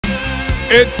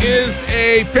It is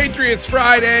a Patriots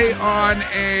Friday on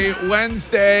a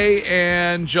Wednesday,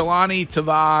 and Jahlani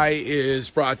Tavai is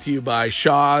brought to you by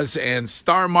Shaw's and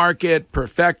Star Market,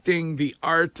 perfecting the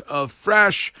art of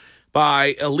fresh,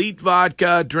 by Elite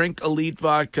Vodka, drink Elite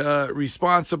Vodka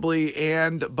responsibly,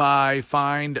 and by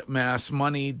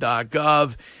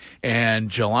findmassmoney.gov. And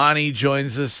Jahlani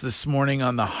joins us this morning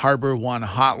on the Harbor One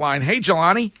hotline. Hey,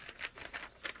 Jahlani.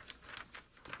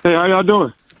 Hey, how y'all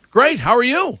doing? Great. How are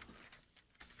you?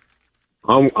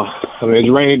 It's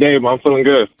a rainy day, but I'm feeling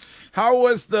good. How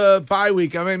was the bye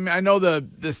week? I mean, I know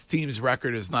this team's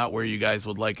record is not where you guys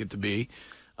would like it to be.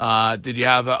 Did you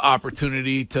have an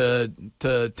opportunity to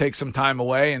take some time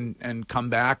away and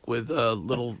come back with a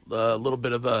little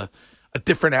bit of a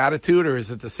different attitude, or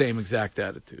is it the same exact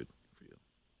attitude for you?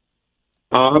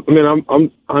 I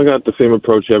got the same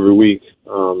approach every week.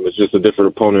 It's just a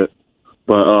different opponent,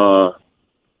 but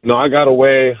no, I got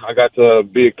away. I got to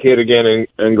be a kid again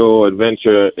and go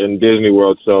adventure in Disney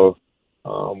World. So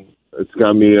it's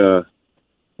got me,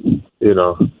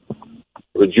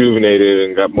 rejuvenated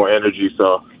and got more energy.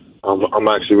 So I'm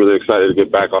actually really excited to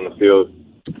get back on the field.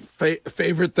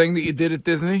 Favorite thing that you did at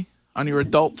Disney on your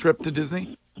adult trip to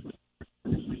Disney? I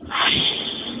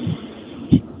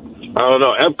don't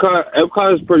know.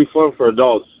 Epcot is pretty fun for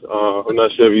adults. I'm not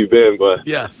sure if you've been, but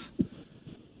yes.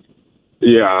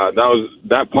 Yeah,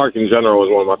 that park in general was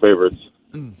one of my favorites.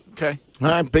 Okay.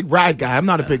 I'm a big ride guy. I'm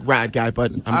not a big ride guy,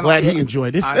 but I'm glad he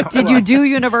enjoyed it. Did you do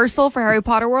Universal for Harry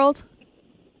Potter World?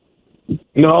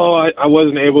 No, I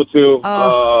wasn't able to.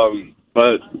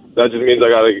 But that just means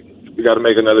we got to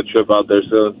make another trip out there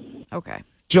soon. Okay.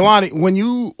 Jahlani, when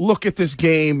you look at this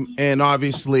game and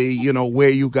obviously, where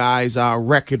you guys are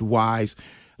record-wise,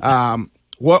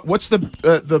 what's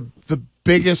the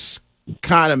biggest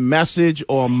kind of message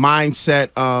or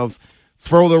mindset of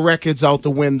throw the records out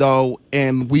the window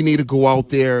and we need to go out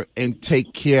there and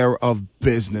take care of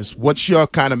business? What's your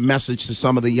kind of message to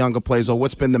some of the younger players, or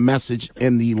what's been the message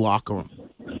in the locker room?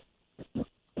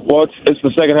 Well, it's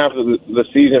the second half of the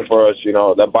season for us.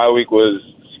 That bye week was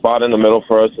spot in the middle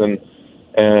for us, and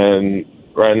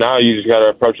right now you just got to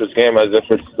approach this game as if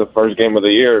it's the first game of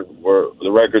the year, where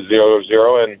the record's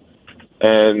 0-0,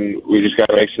 and we just got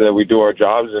to make sure that we do our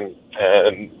jobs and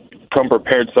come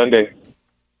prepared Sunday.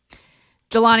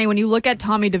 Jahlani, when you look at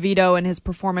Tommy DeVito and his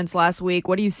performance last week,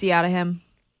 what do you see out of him?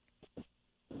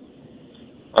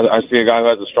 I see a guy who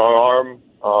has a strong arm.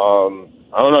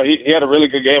 I don't know. He had a really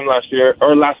good game last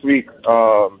week.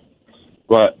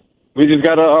 But we just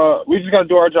gotta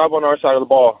do our job on our side of the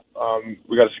ball.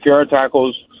 We gotta secure our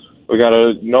tackles. We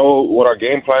gotta know what our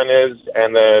game plan is,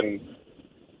 and then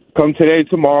come today,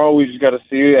 tomorrow, we just got to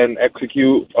see and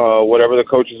execute whatever the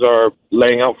coaches are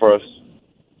laying out for us.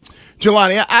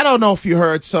 Jahlani, I don't know if you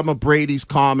heard some of Brady's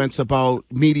comments about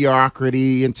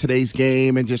mediocrity in today's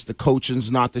game and just the coaching's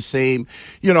not the same.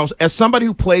 As somebody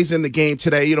who plays in the game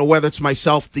today, whether it's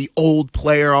myself, the old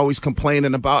player, always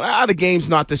complaining about, the game's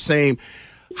not the same.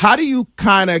 How do you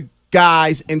kind of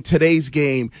guys in today's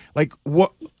game,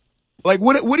 what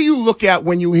do you look at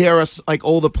when you hear us,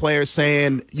 older players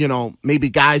saying,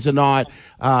 maybe guys are not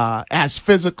as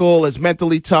physical, as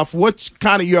mentally tough? What's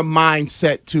kind of your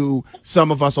mindset to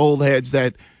some of us old heads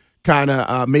that kind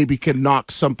of maybe can knock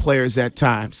some players at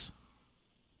times?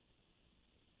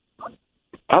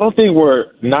 I don't think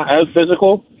we're not as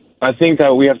physical. I think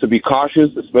that we have to be cautious,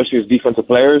 especially as defensive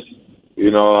players.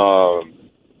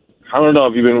 I don't know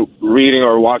if you've been reading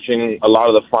or watching a lot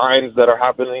of the fines that are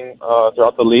happening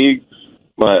throughout the league,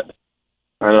 but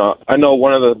I know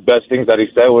one of the best things that he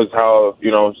said was how,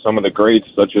 some of the greats,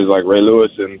 such as like Ray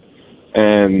Lewis and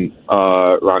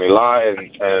Ronnie Lott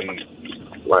and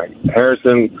like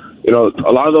Harrison, a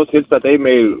lot of those hits that they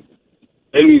made,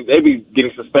 they'd be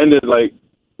getting suspended like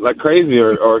crazy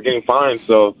or getting fined.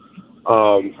 So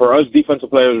for us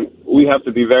defensive players, we have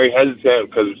to be very hesitant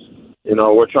because,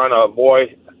 we're trying to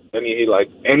avoid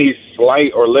any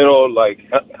slight or little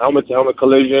helmet to helmet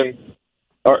collision,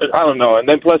 or I don't know. And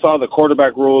then plus all the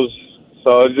quarterback rules.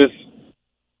 So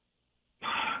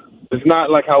it's not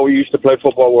like how we used to play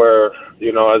football, where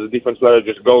as a defense player,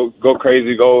 just go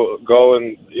crazy, go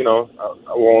and I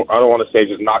don't want to say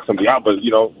just knock somebody out, but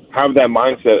have that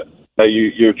mindset that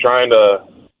you're trying to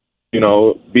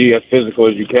be as physical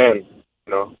as you can.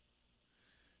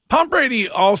 Tom Brady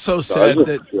also said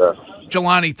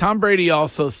Jahlani, Tom Brady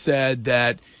also said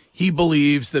that he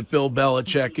believes that Bill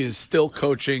Belichick is still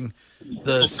coaching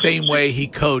the same way he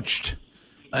coached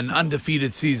an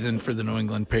undefeated season for the New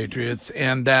England Patriots,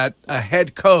 and that a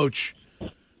head coach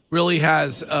really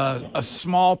has a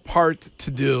small part to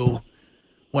do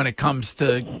when it comes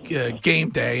to game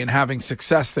day and having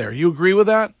success there. You agree with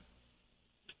that?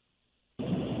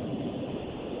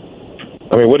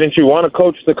 I mean, wouldn't you want a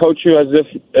coach to coach you as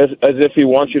if he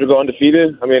wants you to go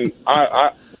undefeated? I mean,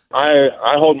 I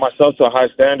hold myself to a high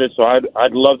standard, so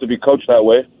I'd love to be coached that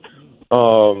way.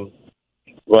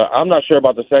 But I'm not sure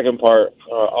about the second part.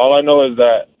 All I know is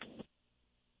that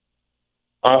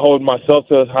I hold myself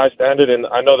to a high standard, and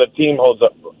I know the team holds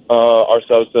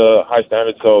ourselves to a high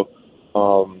standard. So,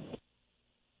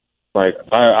 I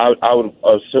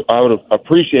would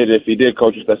appreciate it if he did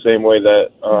coach us the same way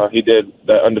that he did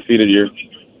that undefeated year.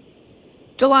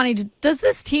 Jahlani, does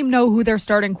this team know who their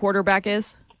starting quarterback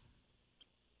is?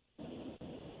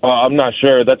 I'm not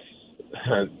sure. That's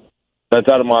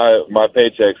out of my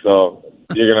paycheck, so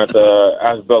you're gonna have to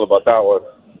ask Bill about that one.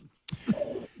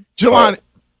 Jahlani,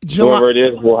 whoever it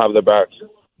is, we'll have their backs.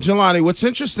 Jahlani, what's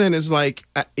interesting is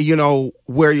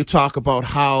where you talk about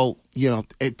how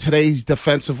today's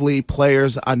defensively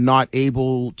players are not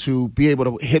able to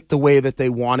hit the way that they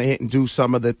want to hit and do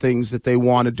some of the things that they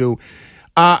want to do.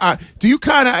 Do you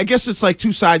kind of? I guess it's like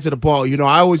two sides of the ball.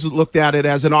 I always looked at it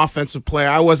as an offensive player.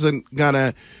 I wasn't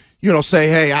gonna, say,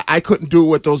 hey, I couldn't do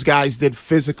what those guys did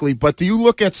physically. But do you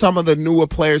look at some of the newer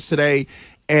players today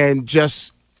and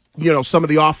just, some of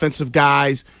the offensive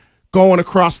guys going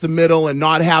across the middle and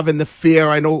not having the fear?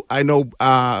 I know.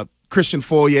 Christian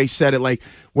Fourier said it, like,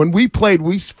 when we played,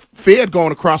 we feared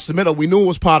going across the middle. We knew it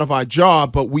was part of our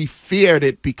job, but we feared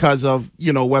it because of,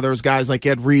 whether it's guys like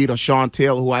Ed Reed or Sean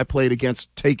Taylor, who I played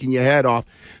against, taking your head off.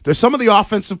 Does some of the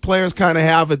offensive players kind of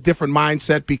have a different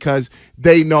mindset because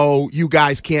they know you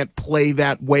guys can't play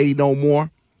that way no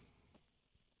more?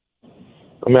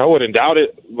 I mean, I wouldn't doubt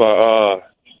it, but I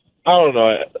don't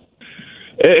know.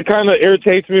 It kind of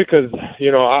irritates me because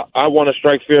I want to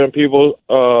strike fear in people,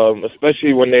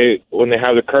 especially when they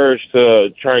have the courage to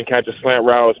try and catch a slant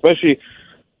route. Especially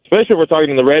if we're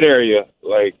talking in the red area.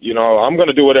 Like, I'm going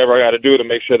to do whatever I got to do to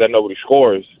make sure that nobody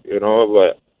scores.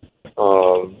 But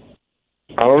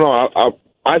I don't know.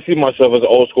 I see myself as an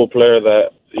old school player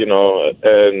that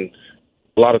and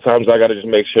a lot of times I got to just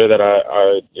make sure that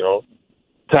I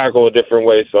tackle a different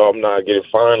way so I'm not getting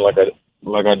fined like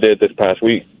I did this past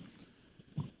week.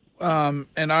 Can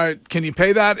you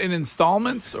pay that in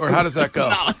installments, or how does that go?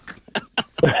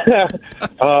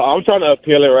 I'm trying to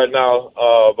appeal it right now,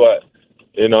 but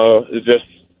it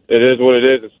is what it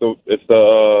is. It's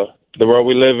the world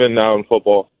we live in now in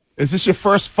football. Is this your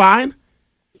first fine?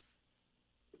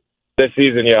 This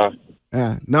season, yeah.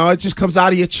 Yeah. No, it just comes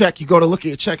out of your check. You go to look at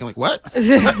your check and like, what?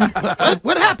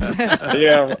 What happened?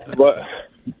 Yeah, but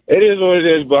it is what it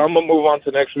is. But I'm gonna move on to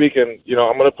next week, and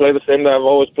I'm gonna play the same that I've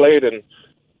always played, and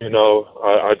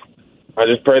I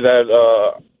just pray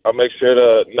that I'll make sure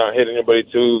to not hit anybody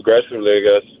too aggressively, I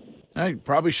guess. I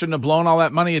probably shouldn't have blown all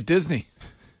that money at Disney.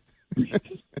 Yeah,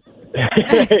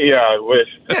 I wish.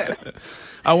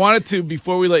 I wanted to,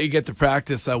 before we let you get to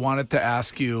practice, I wanted to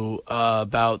ask you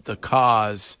about the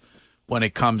cause when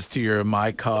it comes to your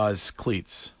My Cause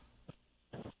cleats.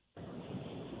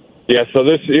 Yeah, so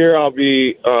this year I'll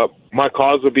be my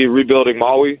cause will be rebuilding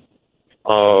Maui.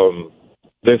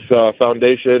 This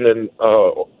foundation and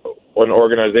an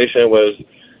organization was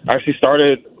actually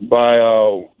started by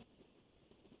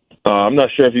I'm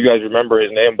not sure if you guys remember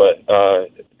his name, but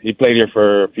he played here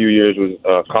for a few years with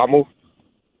Kamu.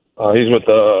 He's with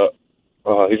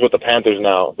the Panthers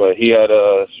now, but he had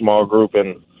a small group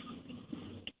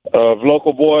of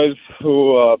local boys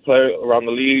who play around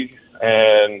the league,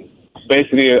 and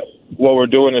basically what we're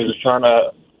doing is just trying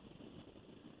to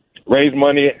raise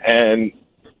money and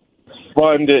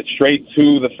fund it straight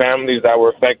to the families that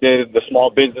were affected, the small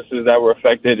businesses that were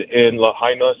affected in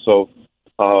Lahaina. So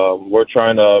we're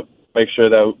trying to make sure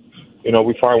that,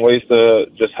 we find ways to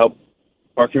just help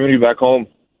our community back home.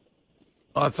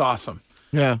 Oh, that's awesome.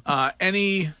 Yeah.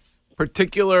 Any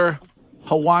particular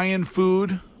Hawaiian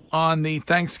food on the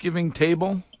Thanksgiving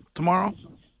table tomorrow?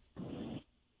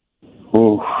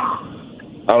 Ooh,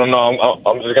 I don't know.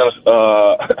 I'm just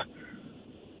gonna.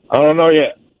 I don't know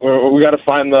yet. We got to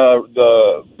find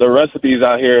the recipes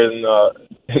out here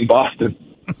in Boston.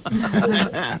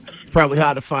 Probably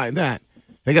hard to find that.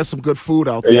 They got some good food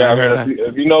out there. Yeah, man.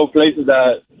 If you know places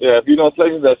that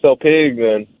sell pigs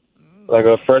and like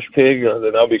a fresh pig, then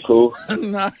that'll be cool.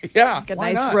 Yeah, like a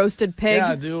nice roasted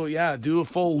pig. Do a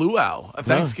full luau, a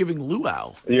Thanksgiving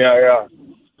luau. Yeah,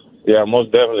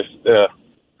 most definitely. Yeah.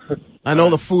 I know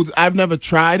the food. I've never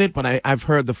tried it, but I've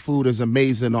heard the food is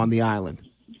amazing on the island.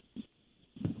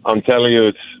 I'm telling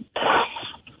you,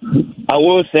 I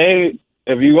will say,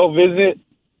 if you go visit,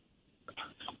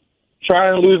 try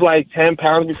and lose like 10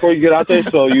 pounds before you get out there,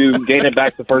 so you gain it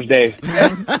back the first day.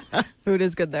 Food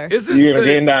is good there. You're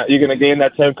gonna gain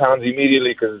that 10 pounds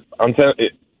immediately, because I'm telling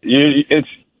you, it's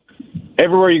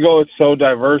everywhere you go, it's so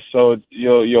diverse. So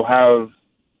you'll have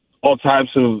all types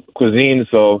of cuisine.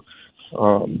 So,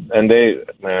 and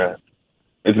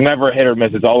it's never a hit or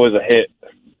miss. It's always a hit.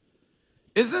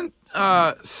 Isn't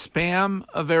Spam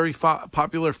a very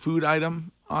popular food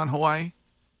item on Hawaii?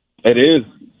 It is.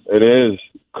 It is.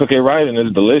 Cook it right and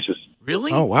it's delicious.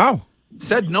 Really? Oh, wow.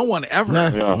 Said no one ever.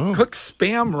 Yeah. Cook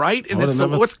Spam right? And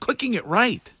what's cooking it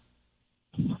right?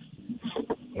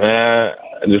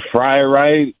 Just fry it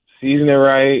right, season it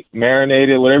right, marinate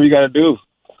it, whatever you got to do.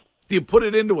 Do you put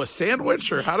it into a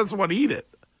sandwich, or how does one eat it?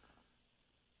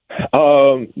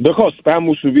 They're called spam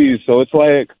musubi, so it's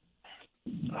like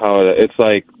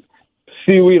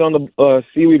seaweed on the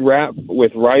seaweed wrap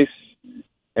with rice,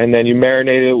 and then you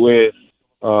marinate it with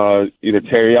either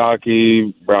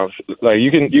teriyaki, brown. Like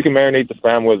you can marinate the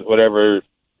spam with whatever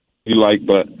you like,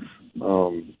 but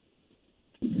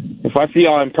if I see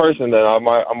y'all in person, then I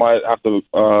might have to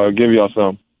give y'all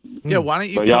some. Yeah, why don't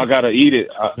you? But y'all gotta eat it.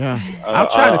 I'll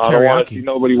try the teriyaki. I don't want to see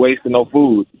nobody wasting no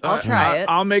food. I'll try it.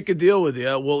 I'll make a deal with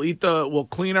you. We'll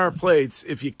clean our plates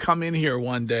if you come in here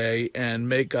one day and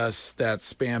make us that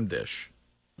spam dish.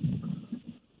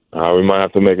 We might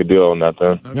have to make a deal on that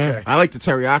then. Okay. Yeah, I like the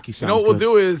teriyaki. Sounds You know what good.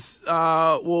 we'll do is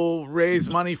we'll raise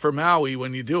money for Maui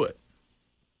when you do it.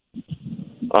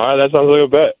 All right, that sounds like a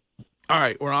bet. All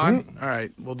right, we're on. All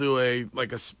right, we'll do a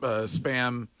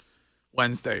spam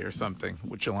Wednesday or something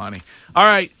with Jahlani. All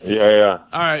right. Yeah.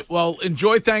 All right. Well,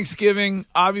 enjoy Thanksgiving.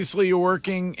 Obviously, you're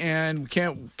working, and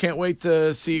can't wait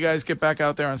to see you guys get back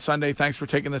out there on Sunday. Thanks for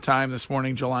taking the time this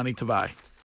morning, Jahlani Tavai.